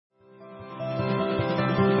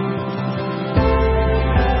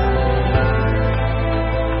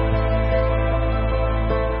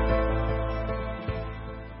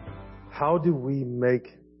How do we make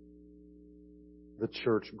the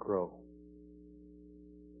church grow?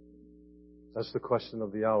 That's the question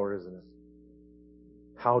of the hour, isn't it?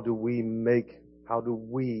 How do we make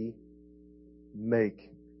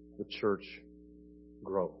the church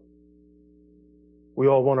grow? We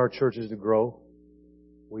all want our churches to grow.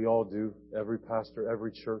 We all do. Every pastor,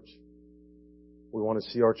 every church. We want to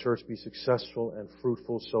see our church be successful and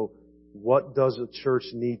fruitful. So what does a church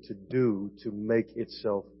need to do to make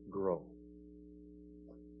itself grow?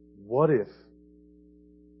 What if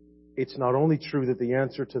it's not only true that the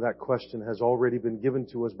answer to that question has already been given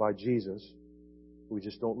to us by Jesus, we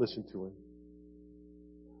just don't listen to Him,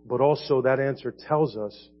 but also that answer tells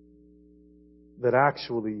us that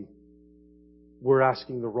actually we're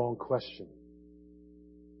asking the wrong question.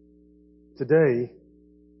 Today,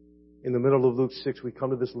 in the middle of Luke 6, we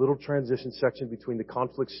come to this little transition section between the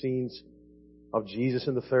conflict scenes of Jesus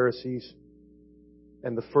and the Pharisees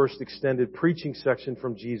and the first extended preaching section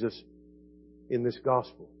from Jesus in this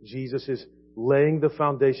gospel. Jesus is laying the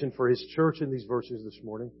foundation for His church in these verses this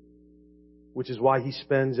morning, which is why He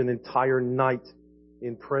spends an entire night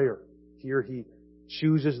in prayer. Here He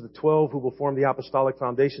chooses the 12 who will form the apostolic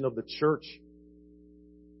foundation of the church.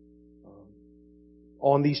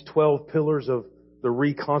 On these 12 pillars of the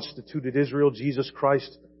reconstituted Israel, Jesus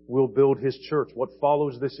Christ will build His church. What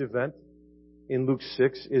follows this event in Luke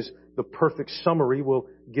 6 is the perfect summary. We'll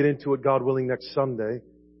get into it, God willing, next Sunday.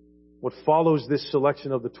 What follows this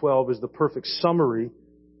selection of the 12 is the perfect summary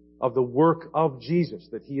of the work of Jesus,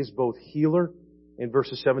 that He is both healer in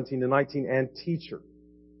verses 17 to 19 and teacher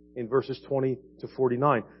in verses 20 to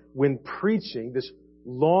 49. When preaching, this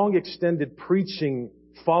long extended preaching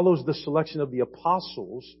follows the selection of the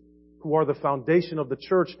apostles, who are the foundation of the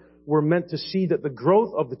church, we're meant to see that the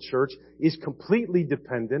growth of the church is completely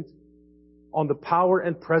dependent on the power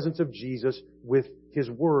and presence of Jesus with His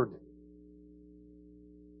Word.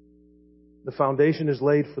 The foundation is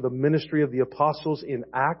laid for the ministry of the apostles in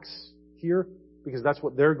Acts here, because that's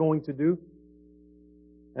what they're going to do.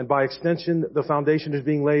 And by extension, the foundation is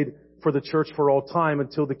being laid for the church for all time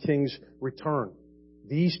until the King's return.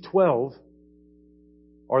 These 12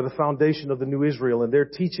 are the foundation of the new Israel, and their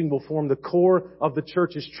teaching will form the core of the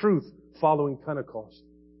church's truth following Pentecost.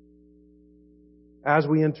 As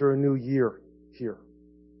we enter a new year here,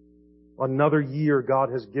 another year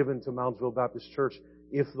God has given to Moundsville Baptist Church,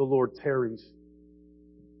 if the Lord tarries,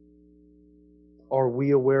 are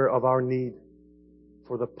we aware of our need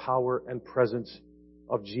for the power and presence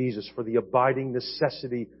of Jesus, for the abiding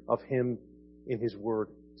necessity of Him in His Word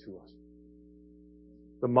to us?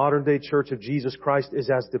 The modern day church of Jesus Christ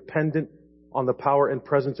is as dependent on the power and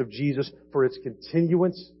presence of Jesus for its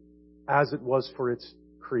continuance as it was for its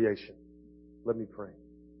creation. Let me pray.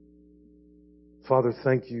 Father,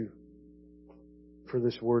 thank You for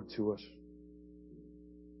this word to us.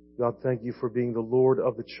 God, thank You for being the Lord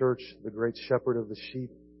of the church, the great shepherd of the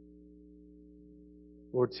sheep.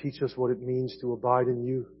 Lord, teach us what it means to abide in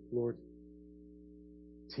You, Lord.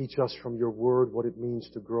 Teach us from Your word what it means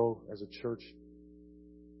to grow as a church.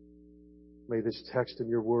 May this text and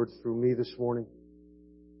Your word through me this morning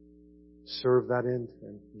serve that end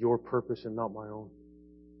and Your purpose and not my own.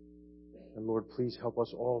 And Lord, please help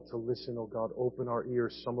us all to listen, oh God. Open our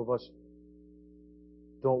ears. Some of us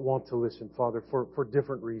don't want to listen, Father, for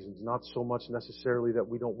different reasons. Not so much necessarily that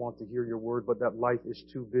we don't want to hear Your word, but that life is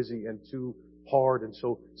too busy and too hard, and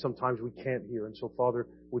so sometimes we can't hear. And so, Father,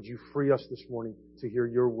 would You free us this morning to hear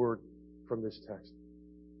Your word from this text?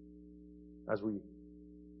 As we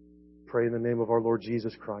pray in the name of our Lord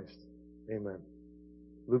Jesus Christ. Amen.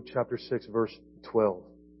 Luke chapter 6, verse 12.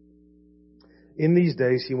 In these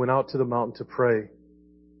days He went out to the mountain to pray,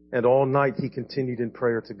 and all night He continued in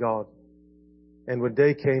prayer to God. And when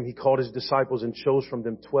day came, He called His disciples and chose from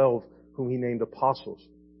them 12, whom He named apostles.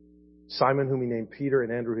 Simon, whom He named Peter,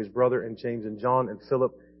 and Andrew His brother, and James and John, and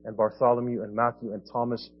Philip, and Bartholomew, and Matthew, and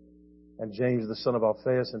Thomas, and James the son of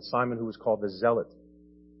Alphaeus, and Simon, who was called the Zealot,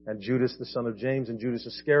 and Judas the son of James, and Judas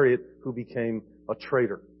Iscariot, who became a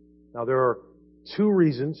traitor. Now there are two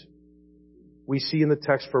reasons we see in the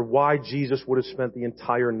text for why Jesus would have spent the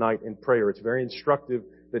entire night in prayer. It's very instructive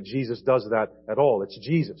that Jesus does that at all. It's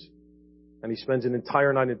Jesus. And He spends an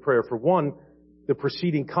entire night in prayer. For one, the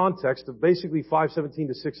preceding context of basically 5:17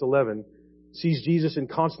 to 6:11 sees Jesus in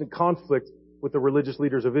constant conflict with the religious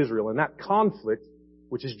leaders of Israel. And that conflict,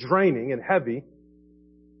 which is draining and heavy,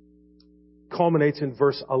 culminates in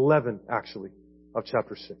verse 11, actually, of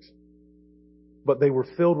chapter 6. But they were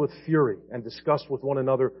filled with fury and discussed with one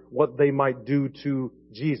another what they might do to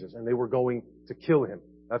Jesus. And they were going to kill Him.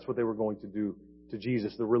 That's what they were going to do to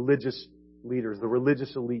Jesus. The religious leaders, the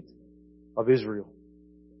religious elite of Israel.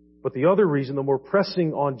 But the other reason, the more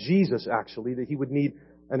pressing on Jesus actually, that he would need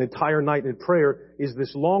an entire night in prayer, is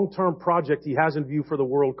this long-term project he has in view for the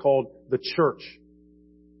world called the church.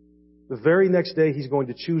 The very next day, he's going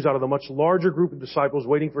to choose out of the much larger group of disciples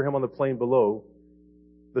waiting for him on the plain below,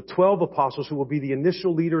 the 12 apostles who will be the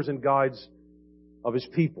initial leaders and guides of his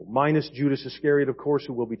people, minus Judas Iscariot, of course,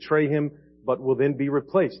 who will betray him, but will then be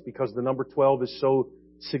replaced because the number 12 is so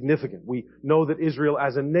significant. We know that Israel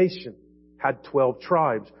as a nation had 12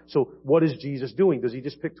 tribes. So what is Jesus doing? Does he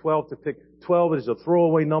just pick 12 to pick 12? Is it a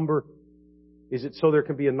throwaway number? Is it so there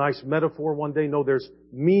can be a nice metaphor one day? No, there's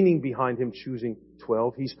meaning behind him choosing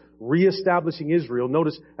 12. He's reestablishing Israel.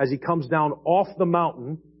 Notice as he comes down off the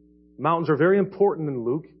mountain, mountains are very important in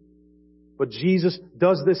Luke, but Jesus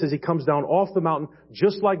does this as he comes down off the mountain,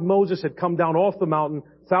 just like Moses had come down off the mountain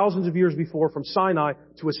thousands of years before from Sinai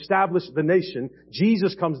to establish the nation.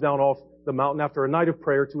 Jesus comes down off the mountain after a night of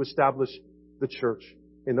prayer to establish the church.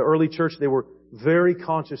 In the early church, they were very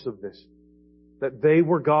conscious of this, that they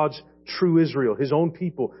were God's true Israel, His own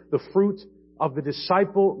people, the fruit of the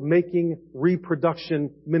disciple-making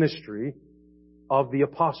reproduction ministry of the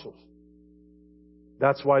apostles.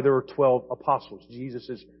 That's why there are 12 apostles. Jesus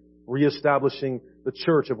is reestablishing the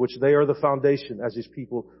church of which they are the foundation as His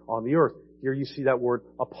people on the earth. Here you see that word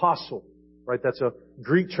apostle, right? That's a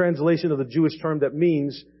Greek translation of the Jewish term that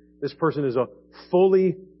means this person is a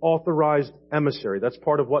fully authorized emissary. That's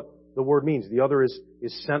part of what the word means. The other is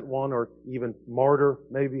sent one or even martyr,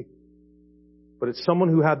 maybe. But it's someone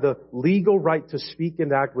who had the legal right to speak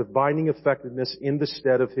and act with binding effectiveness in the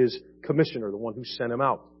stead of his commissioner, the one who sent him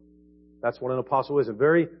out. That's what an apostle is. And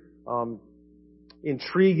very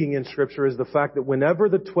intriguing in Scripture is the fact that whenever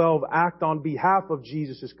the 12 act on behalf of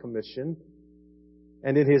Jesus' commission,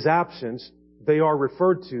 and in His absence, they are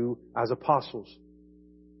referred to as apostles.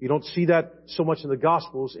 You don't see that so much in the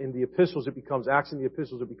Gospels. In the epistles, it becomes, Acts and the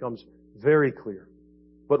epistles, it becomes very clear.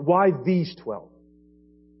 But why these 12?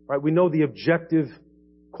 Right? We know the objective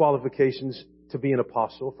qualifications to be an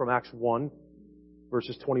apostle from Acts 1,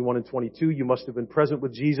 verses 21 and 22. You must have been present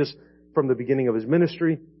with Jesus from the beginning of His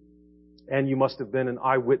ministry, and you must have been an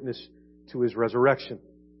eyewitness to His resurrection.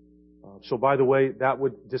 So by the way, that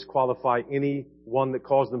would disqualify anyone that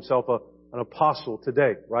calls themselves an apostle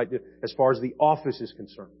today, right? As far as the office is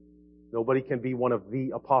concerned. Nobody can be one of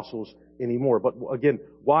the apostles anymore. But again,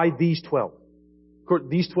 why these 12? Of course,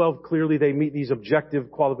 these 12, clearly they meet these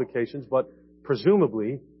objective qualifications, but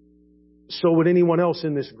presumably, so would anyone else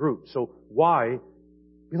in this group. So why?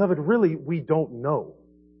 Beloved, really, we don't know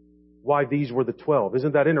why these were the 12.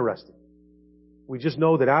 Isn't that interesting? We just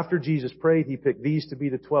know that after Jesus prayed, He picked these to be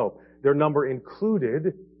the 12. Their number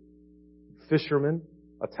included fishermen,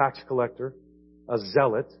 a tax collector, a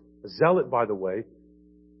zealot. A zealot, by the way,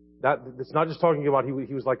 it's not just talking about he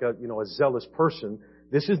was like a zealous person.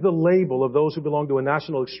 This is the label of those who belong to a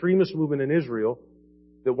national extremist movement in Israel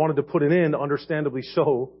that wanted to put an end, understandably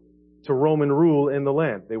so, to Roman rule in the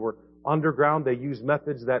land. They were underground. They used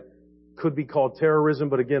methods that could be called terrorism,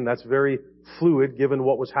 but again, that's very fluid given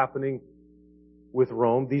what was happening with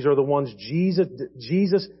Rome. These are the ones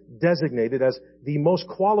Jesus designated as the most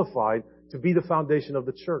qualified to be the foundation of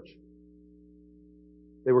the church.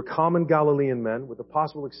 They were common Galilean men, with the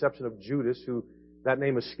possible exception of Judas, who that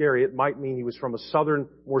name Iscariot might mean he was from a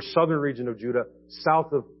more southern region of Judah,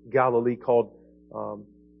 south of Galilee, called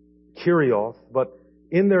Kirioth. But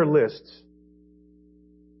in their lists,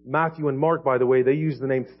 Matthew and Mark, by the way, they use the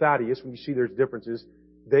name Thaddeus. When you see there's differences,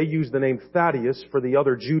 they use the name Thaddeus for the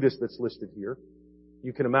other Judas that's listed here.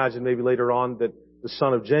 You can imagine maybe later on that the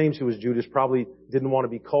son of James, who was Judas, probably didn't want to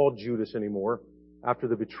be called Judas anymore after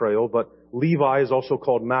the betrayal. But Levi is also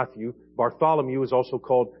called Matthew. Bartholomew is also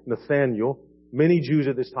called Nathaniel. Many Jews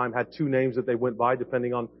at this time had two names that they went by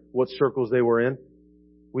depending on what circles they were in.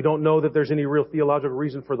 We don't know that there's any real theological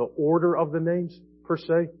reason for the order of the names, per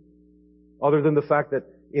se, other than the fact that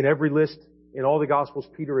in every list, in all the Gospels,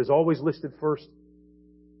 Peter is always listed first.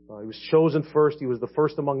 He was chosen first. He was the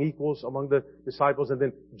first among equals, among the disciples. And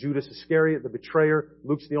then Judas Iscariot, the betrayer.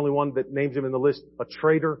 Luke's the only one that names him in the list a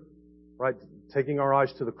traitor, right? Taking our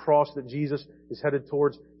eyes to the cross that Jesus is headed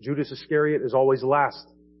towards. Judas Iscariot is always last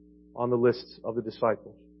on the lists of the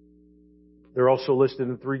disciples. They're also listed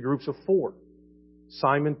in three groups of four.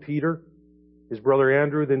 Simon, Peter, his brother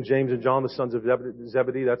Andrew, then James and John, the sons of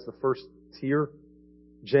Zebedee. That's the first tier.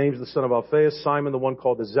 James, the son of Alphaeus. Simon, the one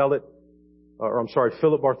called the Zealot.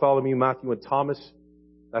 Philip, Bartholomew, Matthew, and Thomas.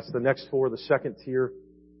 That's the next four, the second tier.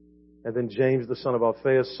 And then James, the son of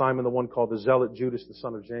Alphaeus, Simon, the one called the Zealot, Judas, the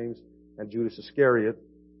son of James, and Judas Iscariot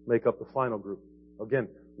make up the final group. Again,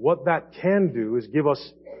 what that can do is give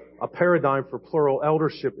us a paradigm for plural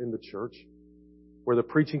eldership in the church. where the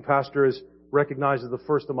preaching pastor is recognized as the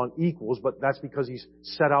first among equals, but that's because he's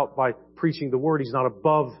set out by preaching the word. He's not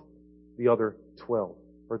above the other 12,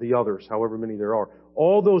 or the others, however many there are.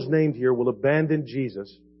 All those named here will abandon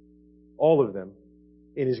Jesus, all of them,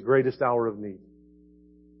 in his greatest hour of need.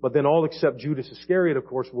 But then all except Judas Iscariot, of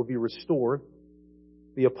course, will be restored.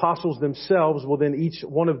 The apostles themselves will then, each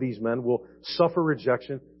one of these men will suffer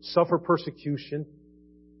rejection, suffer persecution,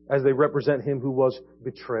 as they represent him who was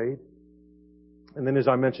betrayed. And then, as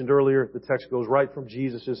I mentioned earlier, the text goes right from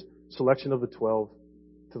Jesus' selection of the 12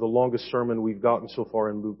 to the longest sermon we've gotten so far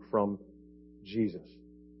in Luke from Jesus.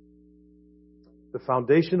 The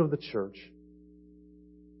foundation of the church,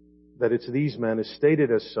 that it's these men, is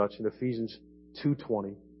stated as such in Ephesians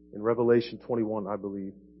 2:20, in Revelation 21, I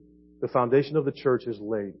believe. The foundation of the church is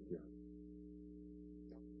laid here.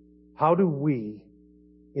 How do we,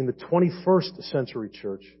 in the 21st century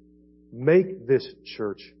church, make this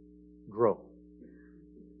church grow?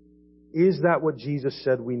 Is that what Jesus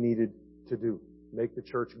said we needed to do? Make the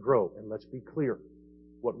church grow. And let's be clear.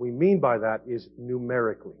 What we mean by that is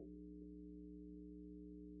numerically.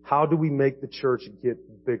 How do we make the church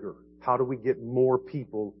get bigger? How do we get more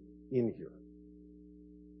people in here?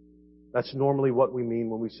 That's normally what we mean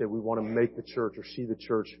when we say we want to make the church or see the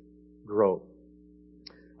church grow.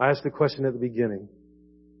 I asked the question at the beginning.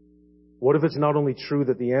 What if it's not only true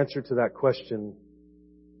that the answer to that question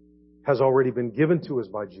has already been given to us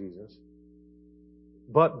by Jesus,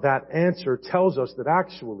 but that answer tells us that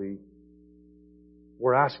actually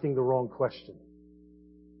we're asking the wrong question?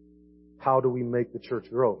 How do we make the church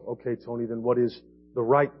grow? Okay, Tony, then what is the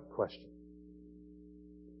right question?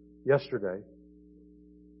 Yesterday,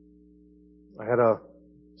 I had a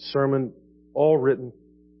sermon all written.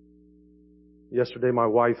 Yesterday, my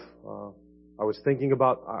wife, I was thinking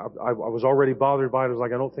about, I was already bothered by it. I was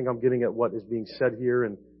like, I don't think I'm getting at what is being said here.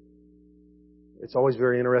 And it's always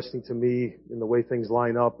very interesting to me in the way things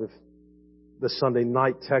line up. If the Sunday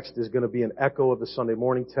night text is going to be an echo of the Sunday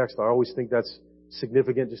morning text, I always think that's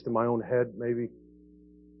significant just in my own head, maybe.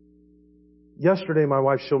 Yesterday, my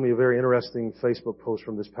wife showed me a very interesting Facebook post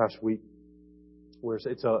from this past week, where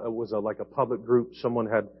it was like a public group. Someone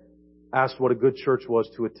had asked what a good church was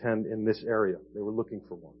to attend in this area. They were looking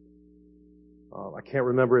for one. I can't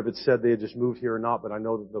remember if it said they had just moved here or not, but I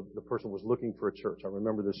know that the person was looking for a church. I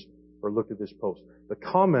remember this, or looked at this post. The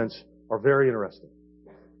comments are very interesting.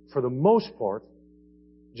 For the most part,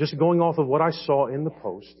 just going off of what I saw in the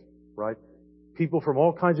post, right? People from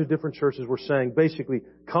all kinds of different churches were saying, basically,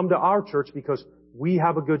 come to our church because we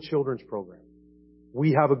have a good children's program.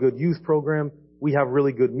 We have a good youth program. We have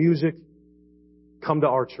really good music. Come to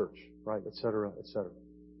our church, right? Et cetera, et cetera.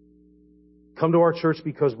 Come to our church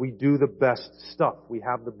because we do the best stuff. We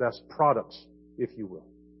have the best products, if you will.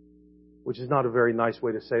 Which is not a very nice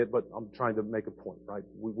way to say it, but I'm trying to make a point, right?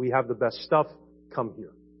 We have the best stuff. Come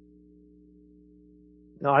here.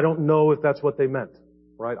 Now, I don't know if that's what they meant,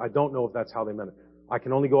 right? I don't know if that's how they meant it. I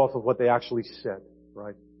can only go off of what they actually said,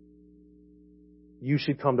 right? You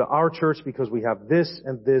should come to our church because we have this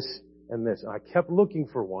and this and this. And I kept looking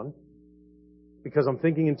for one because I'm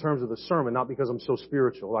thinking in terms of the sermon, not because I'm so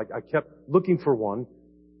spiritual. I kept looking for one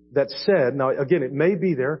that said, now again, it may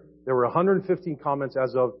be there. There were 115 comments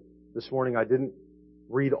as of this morning. I didn't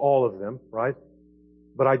read all of them, right?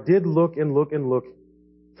 But I did look and look and look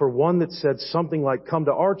for one that said something like, come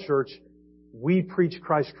to our church. We preach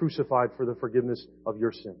Christ crucified for the forgiveness of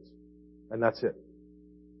your sins. And that's it.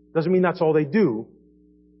 Doesn't mean that's all they do.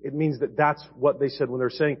 It means that that's what they said when they're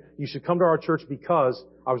saying, you should come to our church because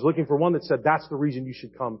I was looking for one that said that's the reason you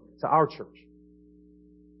should come to our church.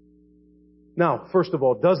 Now, first of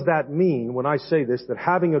all, does that mean when I say this that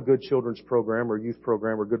having a good children's program or youth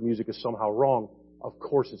program or good music is somehow wrong? Of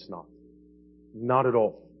course it's not. Not at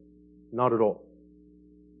all. Not at all.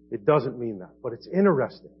 It doesn't mean that. But it's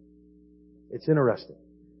interesting. It's interesting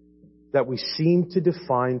that we seem to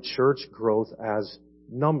define church growth as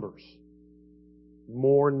numbers.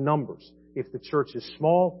 More numbers. If the church is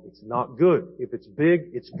small, it's not good. If it's big,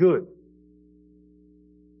 it's good.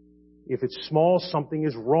 If it's small, something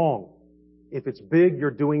is wrong. If it's big,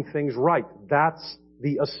 you're doing things right. That's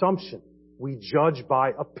the assumption. We judge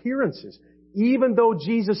by appearances. Even though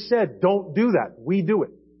Jesus said, don't do that, we do it.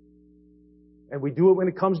 And we do it when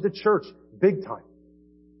it comes to church, big time.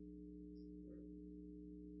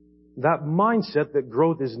 That mindset that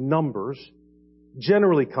growth is numbers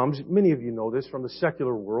generally comes, many of you know this, from the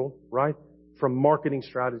secular world, right? From marketing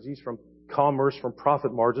strategies, from commerce, from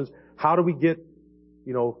profit margins. How do we get,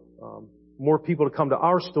 more people to come to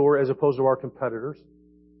our store as opposed to our competitors?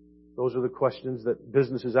 Those are the questions that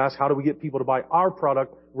businesses ask. How do we get people to buy our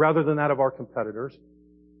product rather than that of our competitors?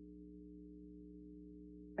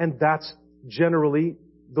 And that's generally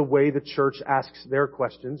the way the church asks their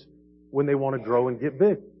questions when they want to grow and get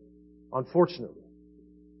big, unfortunately.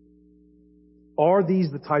 Are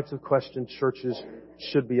these the types of questions churches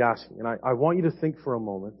should be asking? And I want you to think for a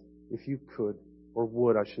moment, if you could, or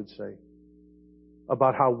would, I should say,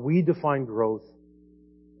 about how we define growth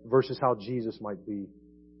versus how Jesus might be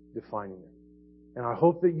defining it. And I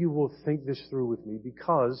hope that you will think this through with me,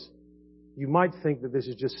 because you might think that this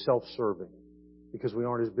is just self-serving because we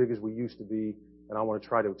aren't as big as we used to be and I want to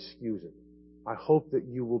try to excuse it. I hope that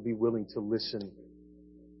you will be willing to listen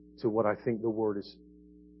to what I think the Word is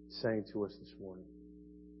saying to us this morning.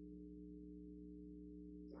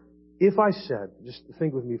 If I said, just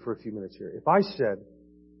think with me for a few minutes here. If I said,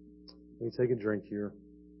 let me take a drink here.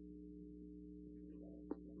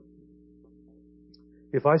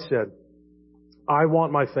 If I said, I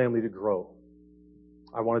want my family to grow.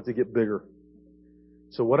 I want it to get bigger.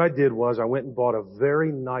 So what I did was I went and bought a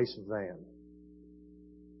very nice van.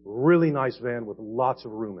 Really nice van with lots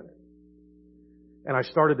of room in it. And I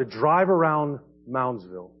started to drive around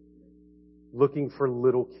Moundsville looking for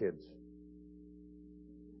little kids.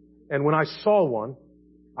 And when I saw one,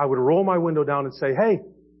 I would roll my window down and say, hey,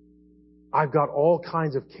 I've got all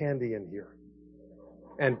kinds of candy in here.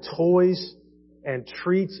 And toys and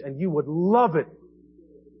treats, and you would love it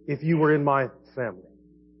if you were in my family.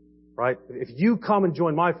 Right? If you come and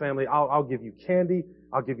join my family, I'll give you candy,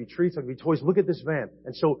 I'll give you treats, I'll give you toys. Look at this van.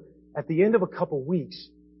 And so at the end of a couple weeks,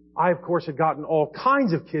 I of course had gotten all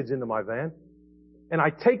kinds of kids into my van. And I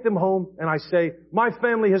take them home and I say, my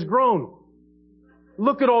family has grown.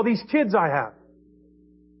 Look at all these kids I have.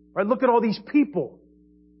 Right? Look at all these people.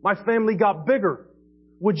 My family got bigger.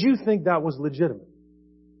 Would you think that was legitimate?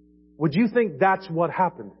 Would you think that's what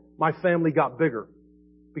happened? My family got bigger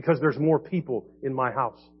because there's more people in my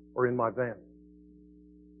house or in my van.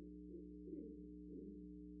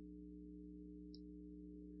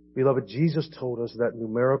 Beloved, Jesus told us that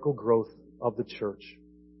numerical growth of the church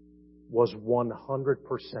was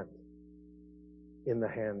 100% in the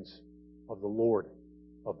hands of the Lord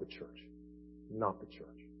of the church, not the church.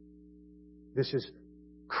 This is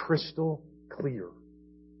crystal clear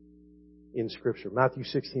in Scripture. Matthew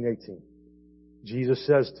 16:18. Jesus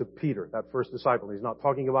says to Peter, that first disciple, he's not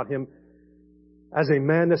talking about him as a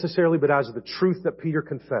man necessarily, but as the truth that Peter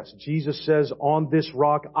confessed. Jesus says, on this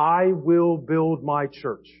rock I will build my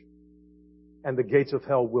church, and the gates of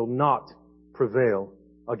hell will not prevail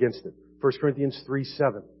against it. 1 Corinthians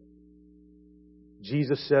 3:7.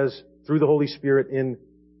 Jesus says, through the Holy Spirit in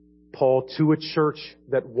Paul, to a church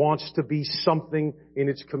that wants to be something in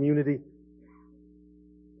its community.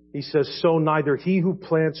 He says, so neither he who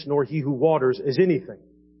plants nor he who waters is anything,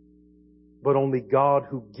 but only God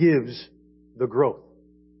who gives the growth.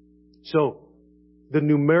 So, the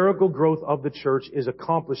numerical growth of the church is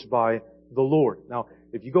accomplished by the Lord. Now,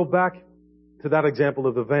 if you go back to that example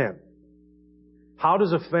of the van, how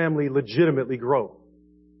does a family legitimately grow?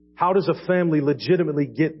 How does a family legitimately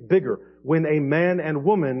get bigger? When a man and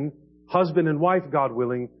woman, husband and wife, God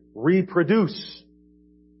willing, reproduce.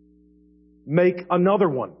 Make another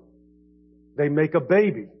one. They make a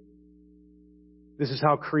baby. This is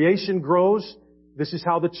how creation grows. This is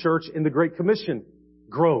how the church in the Great Commission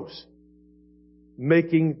grows.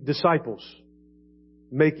 Making disciples.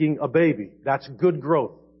 Making a baby. That's good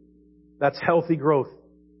growth. That's healthy growth.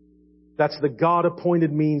 That's the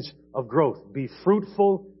God-appointed means of growth. Be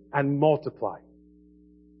fruitful and multiply.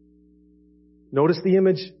 Notice the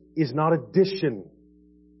image is not addition.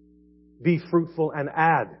 Be fruitful and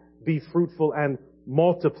add. Be fruitful and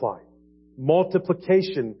multiply.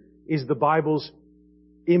 Multiplication is the Bible's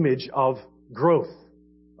image of growth,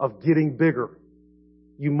 of getting bigger.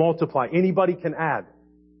 You multiply. Anybody can add.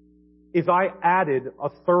 If I added a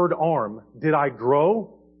third arm, did I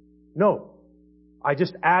grow? No. I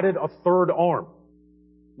just added a third arm.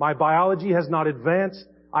 My biology has not advanced.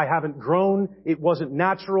 I haven't grown. It wasn't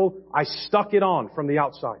natural. I stuck it on from the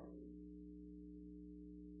outside.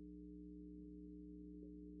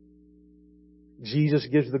 Jesus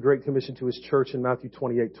gives the Great Commission to His church in Matthew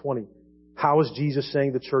 28:20. How is Jesus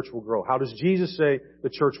saying the church will grow? How does Jesus say the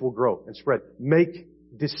church will grow and spread? Make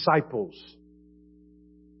disciples.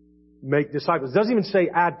 Make disciples. It doesn't even say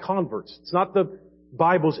add converts. It's not the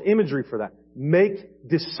Bible's imagery for that. Make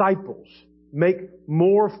disciples. Make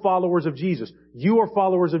more followers of Jesus. You are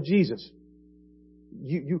followers of Jesus.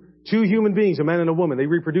 Two human beings, a man and a woman, they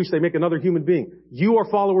reproduce, they make another human being. You are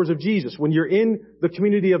followers of Jesus. When you're in the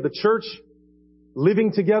community of the church,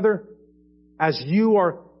 living together, as you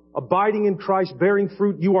are abiding in Christ, bearing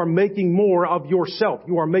fruit, you are making more of yourself.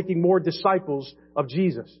 You are making more disciples of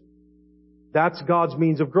Jesus. That's God's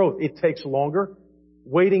means of growth. It takes longer.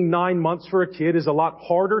 waiting 9 months for a kid is a lot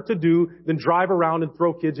harder to do than drive around and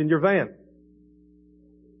throw kids in your van.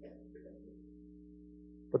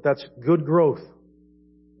 But that's good growth.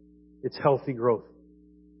 It's healthy growth.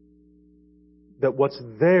 That what's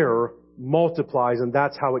there multiplies, and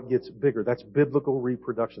that's how it gets bigger. That's biblical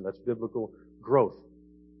reproduction. That's biblical growth.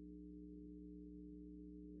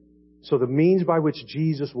 So the means by which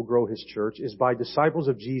Jesus will grow His church is by disciples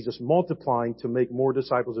of Jesus multiplying to make more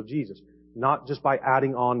disciples of Jesus. Not just by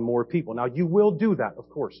adding on more people. Now you will do that, of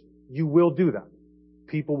course. You will do that.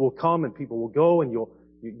 People will come and people will go, and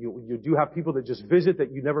you do have people that just visit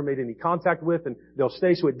that you never made any contact with, and they'll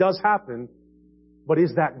stay. So it does happen. But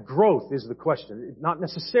is that growth is the question. Not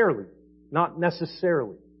necessarily. Not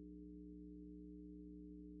necessarily.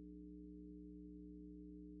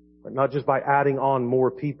 But not just by adding on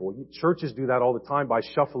more people. Churches do that all the time by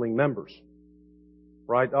shuffling members.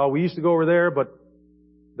 Right? Oh, we used to go over there, but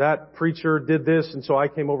that preacher did this, and so I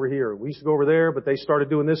came over here. We used to go over there, but they started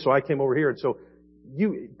doing this, so I came over here. And so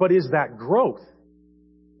but is that growth?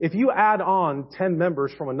 If you add on 10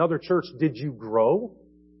 members from another church, did you grow?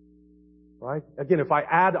 Right? Again, if I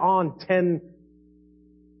add on 10,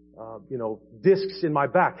 discs in my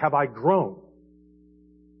back, have I grown?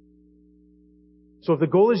 So if the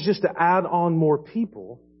goal is just to add on more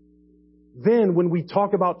people, then when we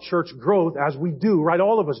talk about church growth, as we do, right,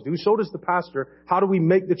 all of us do, so does the pastor, how do we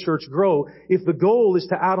make the church grow? If the goal is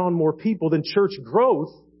to add on more people, then church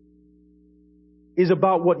growth is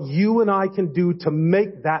about what you and I can do to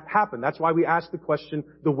make that happen. That's why we ask the question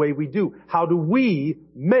the way we do. How do we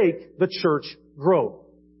make the church grow?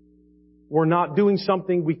 We're not doing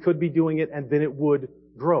something, we could be doing it, and then it would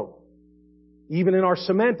grow. Even in our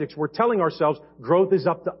semantics, we're telling ourselves growth is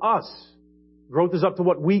up to us. Growth is up to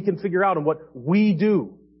what we can figure out and what we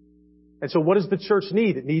do. And so what does the church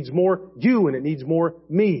need? It needs more you and it needs more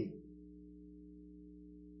me.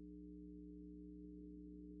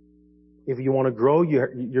 If you want to grow,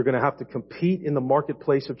 you're going to have to compete in the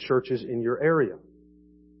marketplace of churches in your area.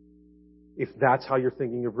 If that's how you're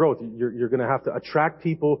thinking of growth, you're going to have to attract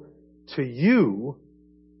people to you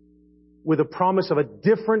with a promise of a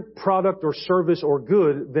different product or service or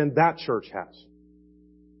good than that church has,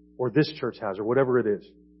 or this church has, or whatever it is.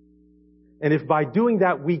 And if by doing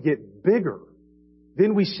that we get bigger,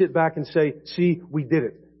 then we sit back and say, see, we did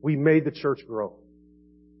it. We made the church grow.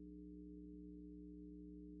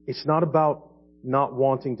 It's not about not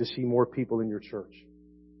wanting to see more people in your church.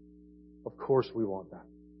 Of course we want that.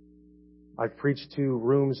 I've preached to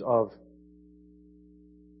rooms of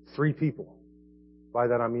 3 people. By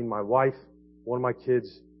that I mean my wife, one of my kids,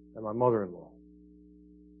 and my mother-in-law.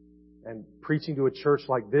 And preaching to a church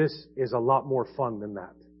like this is a lot more fun than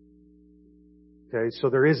that. Okay, so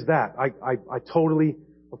there is that. I totally,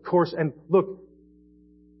 of course, and look,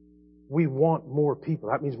 we want more people.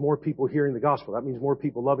 That means more people hearing the gospel. That means more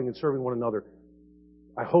people loving and serving one another.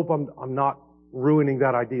 I hope I'm not ruining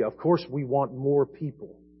that idea. Of course we want more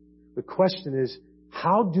people. The question is,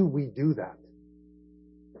 how do we do that?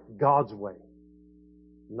 God's way,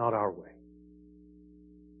 not our way.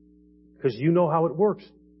 Because you know how it works.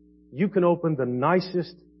 You can open the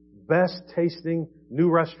nicest, best tasting new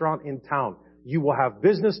restaurant in town. You will have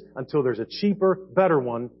business until there's a cheaper, better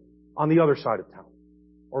one on the other side of town.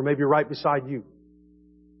 Or maybe right beside you.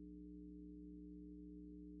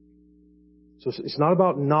 So it's not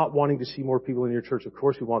about not wanting to see more people in your church. Of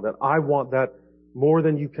course we want that. I want that more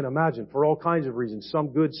than you can imagine for all kinds of reasons. Some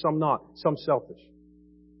good, some not, some selfish.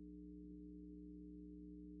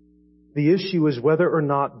 The issue is whether or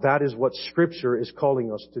not that is what Scripture is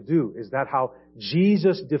calling us to do. Is that how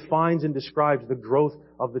Jesus defines and describes the growth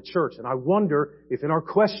of the church? And I wonder if in our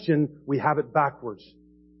question we have it backwards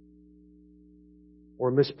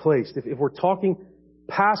or misplaced. If we're talking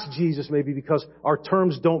past Jesus maybe because our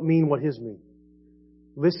terms don't mean what His mean.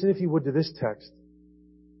 Listen, if you would, to this text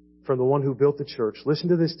from the one who built the church. Listen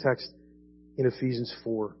to this text in Ephesians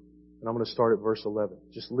 4. And I'm going to start at verse 11.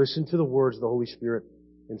 Just listen to the words the Holy Spirit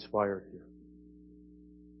inspired here.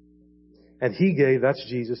 And He gave, that's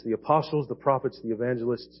Jesus, the apostles, the prophets, the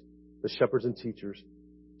evangelists, the shepherds and teachers,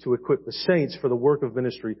 to equip the saints for the work of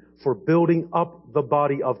ministry, for building up the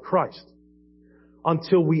body of Christ,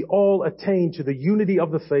 until we all attain to the unity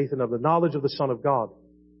of the faith and of the knowledge of the Son of God,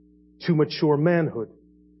 to mature manhood,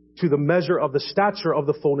 to the measure of the stature of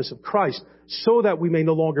the fullness of Christ, so that we may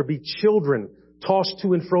no longer be children, tossed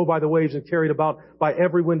to and fro by the waves and carried about by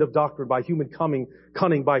every wind of doctrine, by human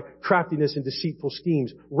cunning, by craftiness and deceitful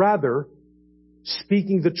schemes. Rather,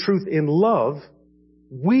 speaking the truth in love,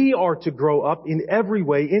 we are to grow up in every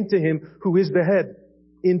way into Him who is the head,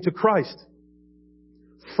 into Christ,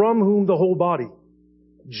 from whom the whole body,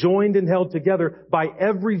 joined and held together by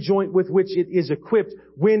every joint with which it is equipped,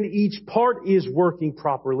 when each part is working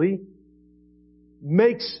properly,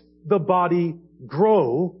 makes the body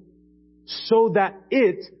grow so that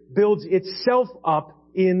it builds itself up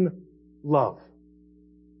in love.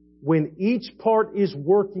 When each part is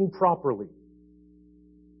working properly,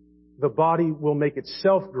 the body will make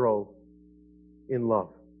itself grow in love.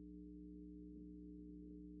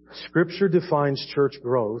 Scripture defines church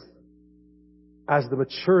growth as the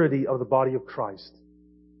maturity of the body of Christ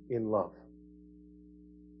in love.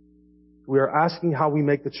 We are asking how we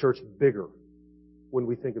make the church bigger when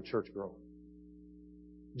we think of church growth.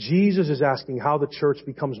 Jesus is asking how the church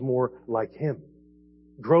becomes more like Him.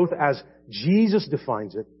 Growth, as Jesus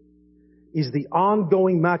defines it, is the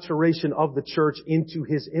ongoing maturation of the church into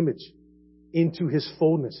His image, into His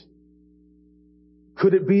fullness.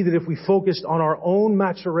 Could it be that if we focused on our own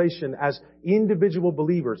maturation as individual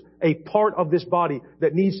believers, a part of this body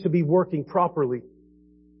that needs to be working properly,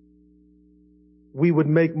 we would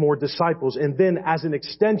make more disciples? And then as an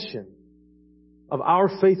extension of our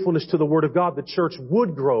faithfulness to the Word of God, the church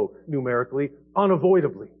would grow numerically,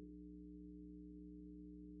 unavoidably.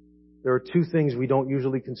 There are two things we don't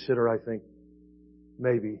usually consider, I think,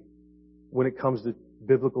 maybe, when it comes to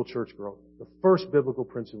biblical church growth. The first biblical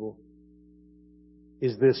principle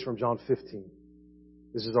is this from John 15.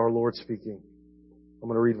 This is our Lord speaking. I'm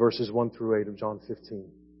going to read verses 1 through 8 of John 15.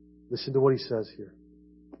 Listen to what He says here.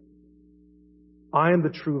 I am the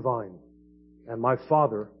true vine, and my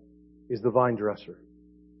Father is the vine dresser.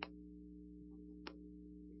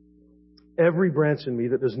 Every branch in me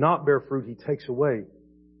that does not bear fruit, He takes away.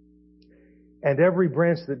 And every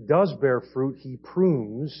branch that does bear fruit, He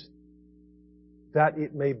prunes, that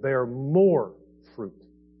it may bear more fruit.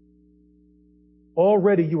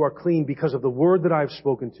 Already you are clean because of the word that I have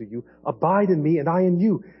spoken to you. Abide in me and I in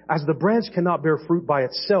you. As the branch cannot bear fruit by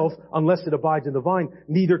itself unless it abides in the vine,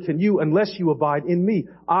 neither can you unless you abide in me.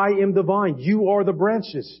 I am the vine, you are the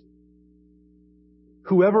branches.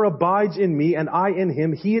 Whoever abides in me and I in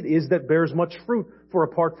him, he it is that bears much fruit. For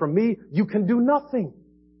apart from me, you can do nothing.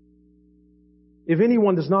 If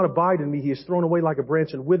anyone does not abide in me, he is thrown away like a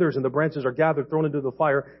branch and withers, and the branches are gathered, thrown into the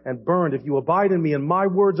fire, and burned. If you abide in me and my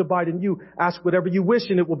words abide in you, ask whatever you wish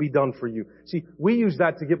and it will be done for you. See, we use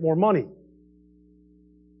that to get more money,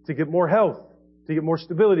 to get more health, to get more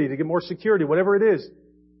stability, to get more security, whatever it is.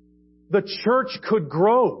 The church could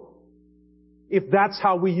grow if that's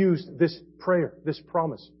how we used this prayer, this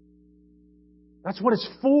promise. That's what it's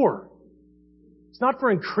for. It's not for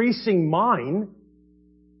increasing mine.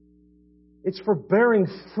 It's for bearing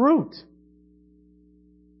fruit.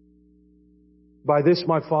 By this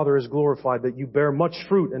my Father is glorified, that you bear much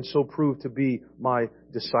fruit and so prove to be my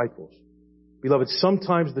disciples. Beloved,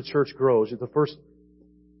 sometimes the church grows. The first,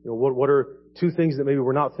 what are two things that maybe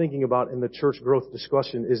we're not thinking about in the church growth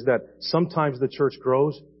discussion is that sometimes the church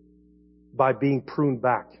grows by being pruned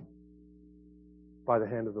back by the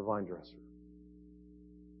hand of the vine dresser.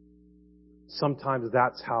 Sometimes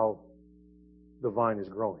that's how the vine is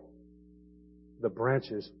growing. The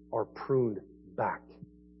branches are pruned back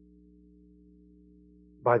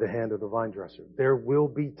by the hand of the vine dresser. There will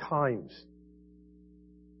be times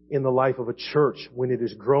in the life of a church when it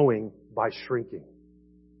is growing by shrinking,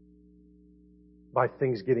 by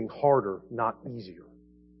things getting harder, not easier.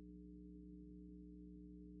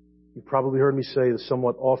 You've probably heard me say the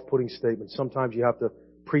somewhat off-putting statement, sometimes you have to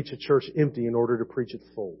preach a church empty in order to preach it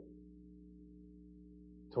full.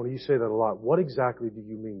 Tony, you say that a lot. What exactly do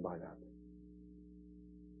you mean by that?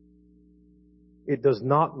 It does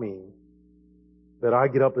not mean that I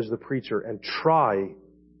get up as the preacher and try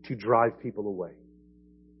to drive people away,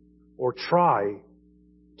 or try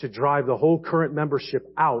to drive the whole current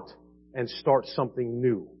membership out and start something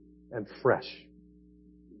new and fresh.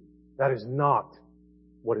 That is not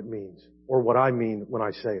what it means, or what I mean when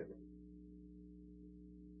I say it.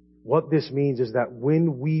 What this means is that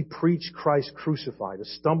when we preach Christ crucified, a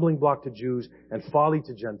stumbling block to Jews and folly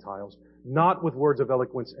to Gentiles, not with words of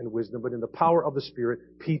eloquence and wisdom, but in the power of the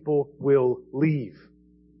Spirit, people will leave.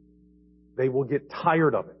 They will get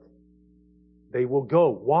tired of it. They will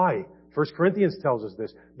go. Why? 1 Corinthians tells us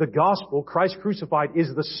this. The gospel, Christ crucified,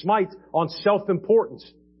 is the smite on self-importance.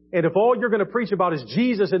 And if all you're going to preach about is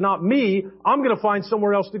Jesus and not me, I'm going to find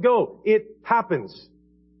somewhere else to go. It happens.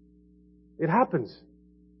 It happens.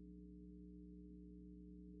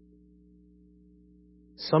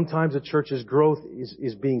 Sometimes a church's growth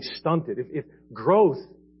is being stunted. If growth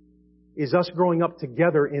is us growing up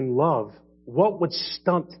together in love, what would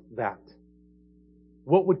stunt that?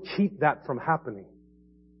 What would keep that from happening?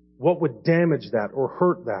 What would damage that or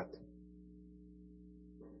hurt that?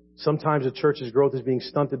 Sometimes a church's growth is being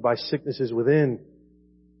stunted by sicknesses within,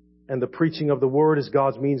 and the preaching of the Word is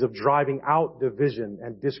God's means of driving out division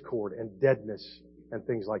and discord and deadness and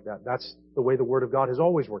things like that. That's the way the Word of God has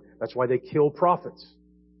always worked. That's why they kill prophets.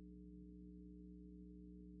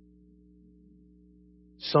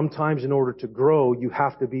 Sometimes in order to grow, you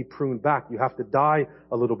have to be pruned back. You have to die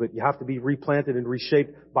a little bit. You have to be replanted and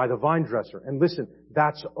reshaped by the vine dresser. And listen,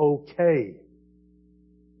 that's okay.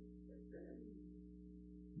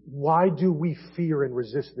 Why do we fear and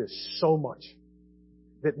resist this so much?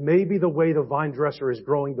 That maybe the way the vine dresser is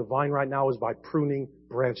growing the vine right now is by pruning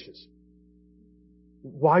branches.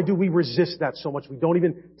 Why do we resist that so much? We don't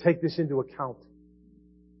even take this into account.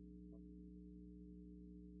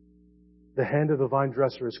 The hand of the vine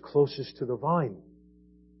dresser is closest to the vine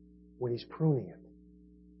when he's pruning it.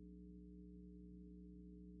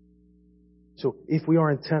 So if we are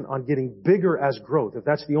intent on getting bigger as growth, if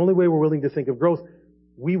that's the only way we're willing to think of growth,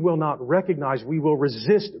 we will not recognize, we will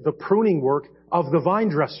resist the pruning work of the vine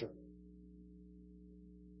dresser.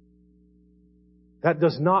 That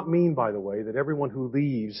does not mean, by the way, that everyone who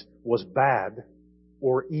leaves was bad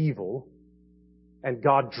or evil and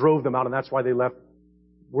God drove them out and that's why they left.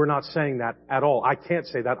 We're not saying that at all. I can't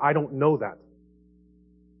say that. I don't know that.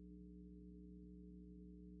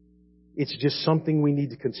 It's just something we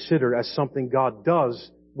need to consider as something God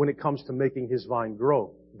does when it comes to making His vine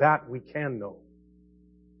grow. That we can know.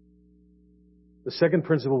 The second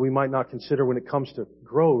principle we might not consider when it comes to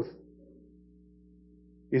growth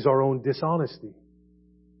is our own dishonesty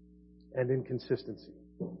and inconsistency.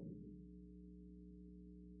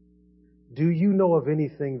 Do you know of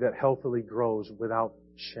anything that healthily grows without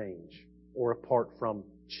change or apart from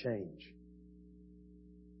change?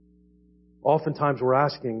 Oftentimes we're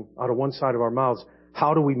asking out of one side of our mouths,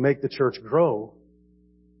 how do we make the church grow?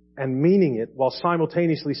 And meaning it while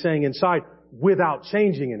simultaneously saying inside, without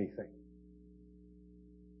changing anything.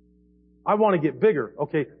 I want to get bigger.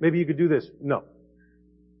 Okay, maybe you could do this. No.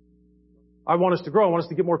 I want us to grow. I want us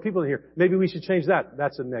to get more people in here. Maybe we should change that.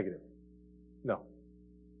 That's a negative. No.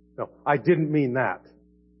 No, I didn't mean that.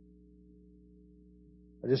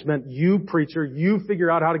 I just meant you, preacher, you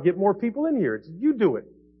figure out how to get more people in here. You do it.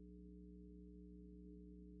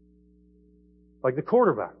 Like the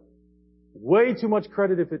quarterback. Way too much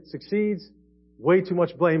credit if it succeeds. Way too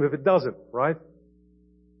much blame if it doesn't, right?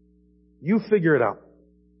 You figure it out.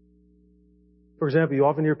 For example, you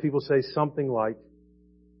often hear people say something like,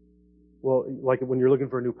 well, like when you're looking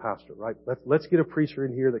for a new pastor, right? Let's get a preacher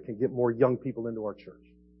in here that can get more young people into our church.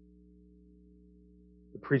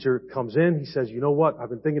 The preacher comes in, he says, you know what? I've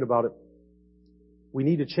been thinking about it. We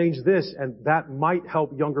need to change this, and that might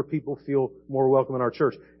help younger people feel more welcome in our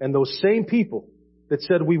church. And those same people that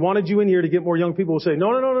said, we wanted you in here to get more young people will say,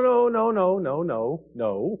 no.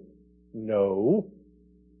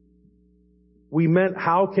 We meant,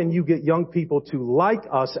 how can you get young people to like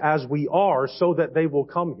us as we are so that they will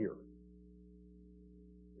come here?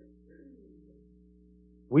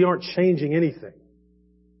 We aren't changing anything.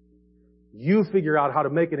 You figure out how to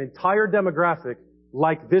make an entire demographic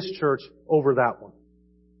like this church over that one.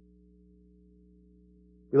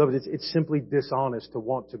 Beloved, it's simply dishonest to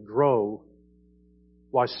want to grow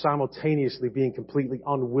while simultaneously being completely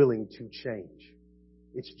unwilling to change.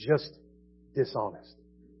 It's just dishonest.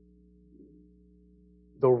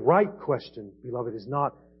 The right question, beloved, is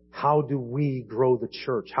not how do we grow the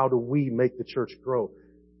church? How do we make the church grow?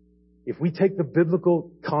 If we take the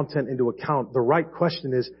biblical content into account, the right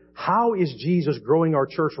question is, how is Jesus growing our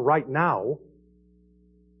church right now?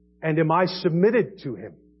 And am I submitted to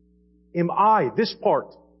Him? Am I, this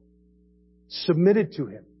part, submitted to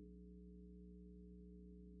Him?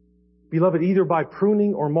 Beloved, either by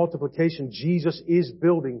pruning or multiplication, Jesus is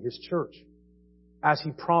building His church as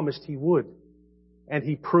He promised He would. And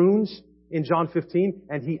He prunes in John 15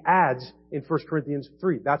 and He adds in 1 Corinthians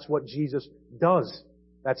 3. That's what Jesus does.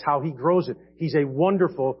 That's how He grows it. He's a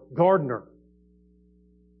wonderful gardener.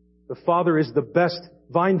 The Father is the best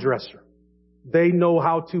vine dresser. They know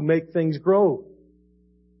how to make things grow.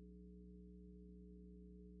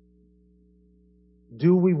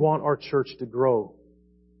 Do we want our church to grow?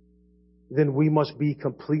 Then we must be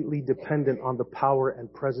completely dependent on the power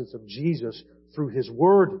and presence of Jesus through His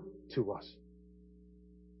Word to us.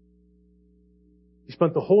 He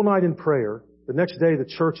spent the whole night in prayer. The next day the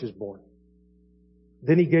church is born.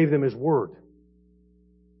 Then He gave them His Word.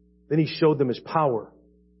 Then He showed them His power.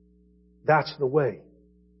 That's the way.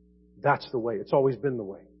 That's the way. It's always been the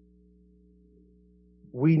way.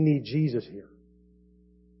 We need Jesus here.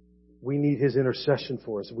 We need His intercession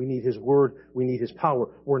for us. We need His Word. We need His power.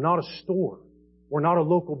 We're not a store. We're not a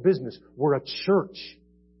local business. We're a church.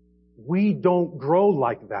 We don't grow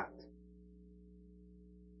like that.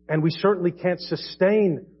 And we certainly can't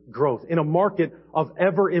sustain growth in a market of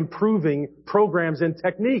ever-improving programs and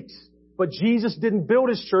techniques. But Jesus didn't build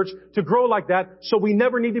His church to grow like that, so we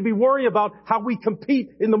never need to be worried about how we compete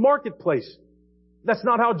in the marketplace. That's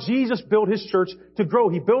not how Jesus built His church to grow.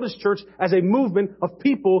 He built His church as a movement of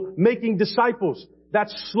people making disciples.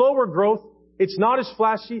 That's slower growth. It's not as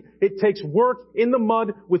flashy. It takes work in the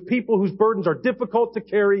mud with people whose burdens are difficult to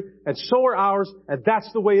carry, and so are ours, and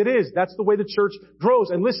that's the way it is. That's the way the church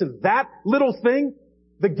grows. And listen, that little thing,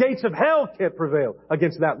 the gates of hell can't prevail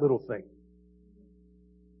against that little thing.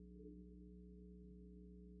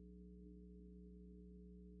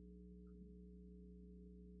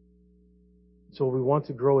 So we want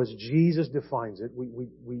to grow as Jesus defines it.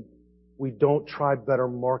 We don't try better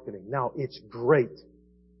marketing. Now, it's great.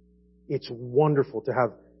 It's wonderful to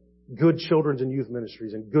have good children's and youth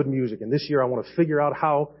ministries and good music. And this year I want to figure out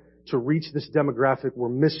how to reach this demographic we're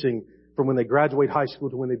missing from when they graduate high school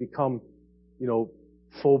to when they become,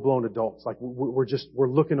 full-blown adults. Like we're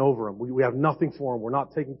looking over them. We have nothing for them. We're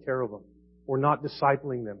not taking care of them. We're not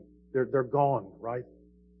discipling them. They're gone, right?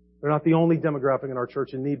 They're not the only demographic in our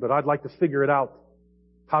church in need, but I'd like to figure it out.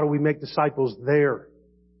 How do we make disciples there?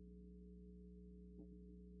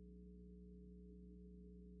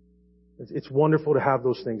 It's wonderful to have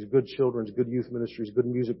those things, good children's, good youth ministries, good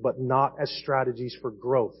music, but not as strategies for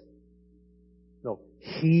growth. No,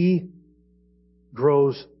 He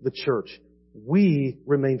grows the church. We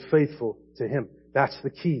remain faithful to Him. That's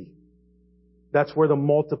the key. That's where the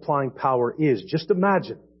multiplying power is. Just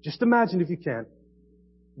imagine if you can,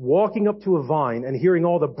 walking up to a vine and hearing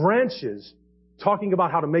all the branches talking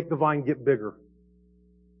about how to make the vine get bigger.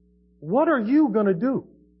 What are you going to do?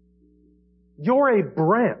 You're a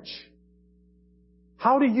branch.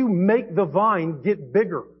 How do you make the vine get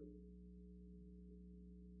bigger?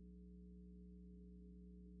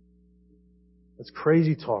 That's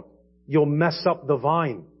crazy talk. You'll mess up the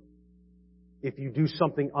vine if you do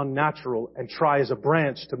something unnatural and try as a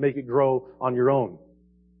branch to make it grow on your own.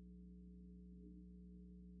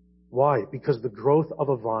 Why? Because the growth of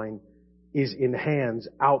a vine is in hands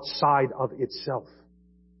outside of itself.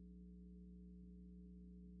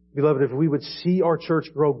 Beloved, if we would see our church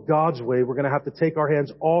grow God's way, we're going to have to take our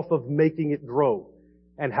hands off of making it grow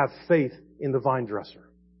and have faith in the vine dresser.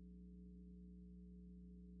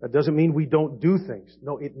 That doesn't mean we don't do things.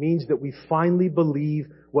 No, it means that we finally believe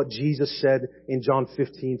what Jesus said in John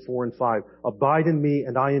 15:4-5. Abide in me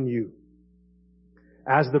and I in you.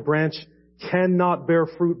 As the branch cannot bear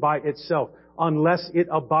fruit by itself unless it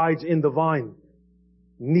abides in the vine,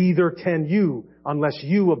 neither can you unless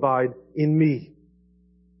you abide in me.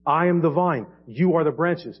 I am the vine. You are the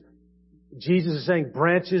branches. Jesus is saying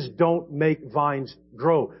branches don't make vines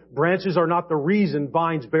grow. Branches are not the reason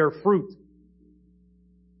vines bear fruit.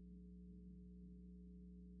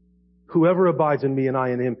 Whoever abides in me and I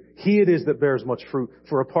in him, he it is that bears much fruit.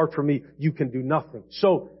 For apart from me, you can do nothing.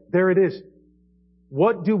 So, there it is.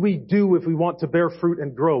 What do we do if we want to bear fruit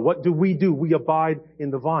and grow? What do? We abide in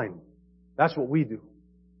the vine. That's what we do.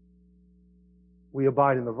 We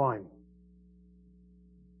abide in the vine.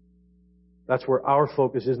 That's where our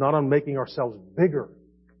focus is, not on making ourselves bigger,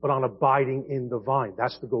 but on abiding in the vine.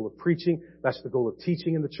 That's the goal of preaching. That's the goal of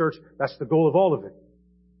teaching in the church. That's the goal of all of it.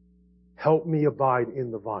 Help me abide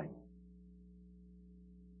in the vine.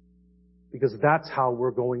 Because that's how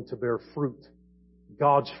we're going to bear fruit.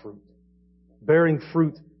 God's fruit. Bearing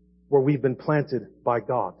fruit where we've been planted by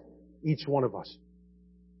God. Each one of us.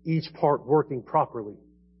 Each part working properly.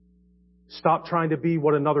 Stop trying to be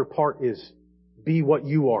what another part is. Be what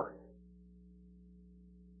you are.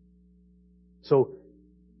 So,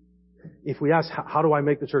 if we ask, how do I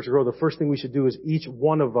make the church grow? The first thing we should do is each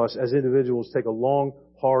one of us as individuals take a long,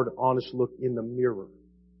 hard, honest look in the mirror.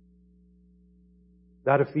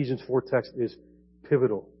 That Ephesians 4 text is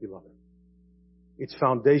pivotal, beloved. It's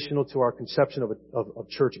foundational to our conception of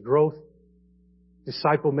church growth.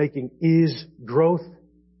 Disciple making is growth.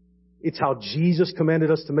 It's how Jesus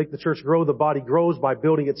commanded us to make the church grow. The body grows by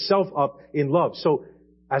building itself up in love. So,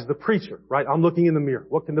 as the preacher, right? I'm looking in the mirror.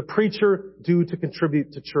 What can the preacher do to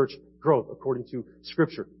contribute to church growth according to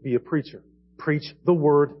Scripture? Be a preacher. Preach the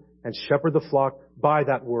Word and shepherd the flock by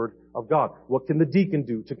that Word of God. What can the deacon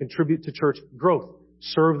do to contribute to church growth?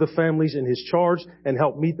 Serve the families in his charge and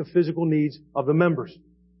help meet the physical needs of the members.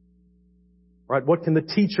 Right? What can the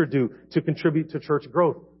teacher do to contribute to church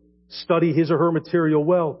growth? Study his or her material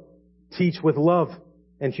well. Teach with love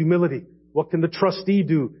and humility. What can the trustee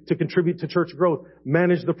do to contribute to church growth?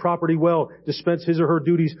 Manage the property well. Dispense his or her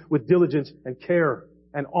duties with diligence and care.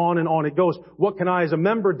 And on it goes. What can I as a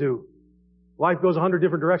member do? Life goes 100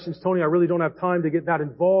 different directions, Tony. I really don't have time to get that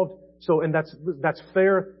involved. So, and that's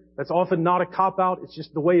fair. That's often not a cop-out. It's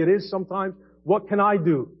just the way it is sometimes. What can I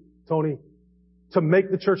do, Tony, to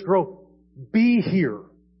make the church grow? Be here.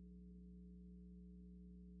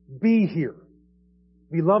 Be here.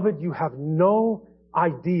 Beloved, you have no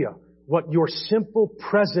idea what your simple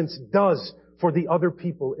presence does for the other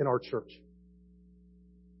people in our church.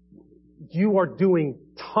 You are doing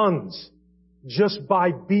tons just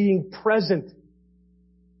by being present.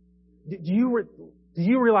 Do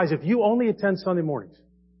you realize if you only attend Sunday mornings,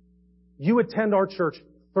 you attend our church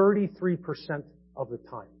 33% of the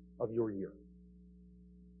time of your year?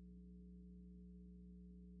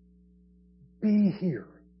 Be here.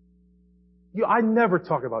 I never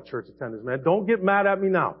talk about church attendance, man. Don't get mad at me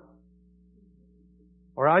now.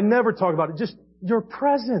 Or I never talk about it. Just your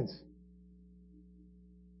presence.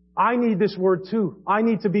 I need this word too. I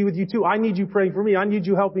need to be with you too. I need you praying for me. I need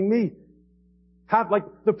you helping me. Have like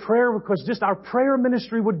the prayer request, just our prayer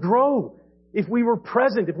ministry would grow if we were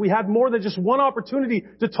present, if we had more than just one opportunity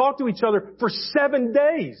to talk to each other for 7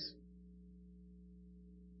 days.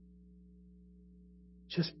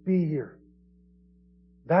 Just be here.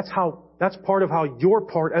 That's part of how your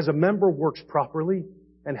part as a member works properly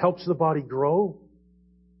and helps the body grow.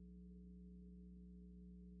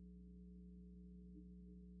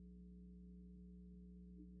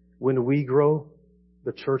 When we grow,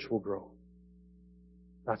 the church will grow.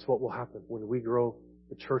 That's what will happen. When we grow,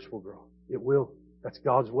 the church will grow. It will. That's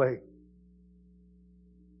God's way.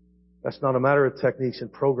 That's not a matter of techniques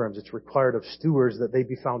and programs. It's required of stewards that they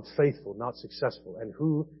be found faithful, not successful. And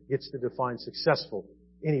who gets to define successful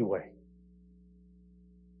anyway?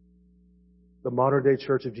 The modern day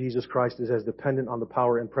Church of Jesus Christ is as dependent on the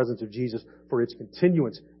power and presence of Jesus for its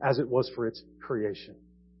continuance as it was for its creation.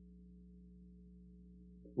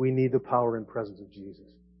 We need the power and presence of Jesus.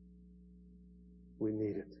 We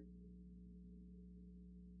need it.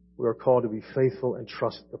 We are called to be faithful and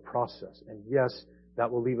trust the process. And yes, that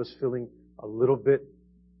will leave us feeling a little bit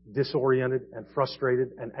disoriented and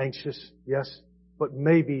frustrated and anxious. Yes. But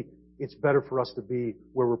maybe it's better for us to be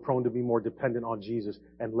where we're prone to be more dependent on Jesus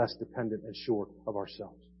and less dependent and sure of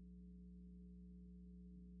ourselves.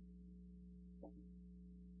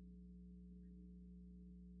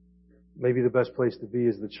 Maybe the best place to be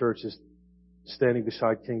as the church is standing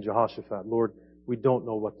beside King Jehoshaphat. Lord, we don't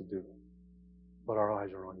know what to do, but our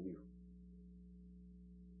eyes are on you.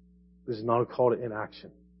 This is not a call to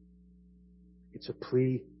inaction. It's a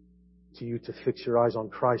plea to you to fix your eyes on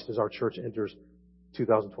Christ as our church enters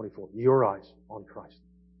 2024. Your eyes on Christ.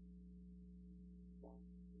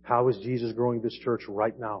 How is Jesus growing this church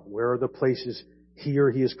right now? Where are the places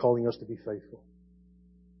here He is calling us to be faithful?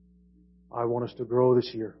 I want us to grow this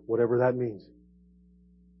year, whatever that means.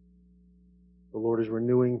 The Lord is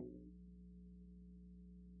renewing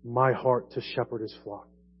my heart to shepherd His flock.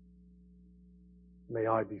 May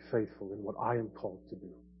I be faithful in what I am called to do.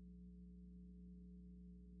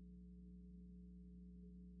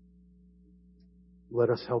 Let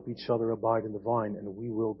us help each other abide in the vine, and we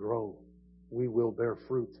will grow. We will bear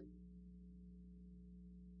fruit.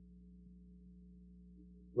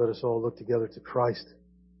 Let us all look together to Christ.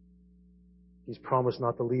 He's promised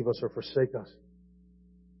not to leave us or forsake us.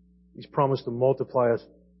 He's promised to multiply us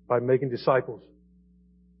by making disciples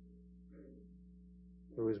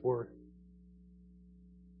through His Word.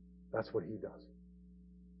 That's what He does.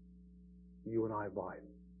 You and I abide.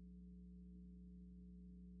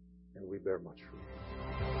 And we bear much fruit.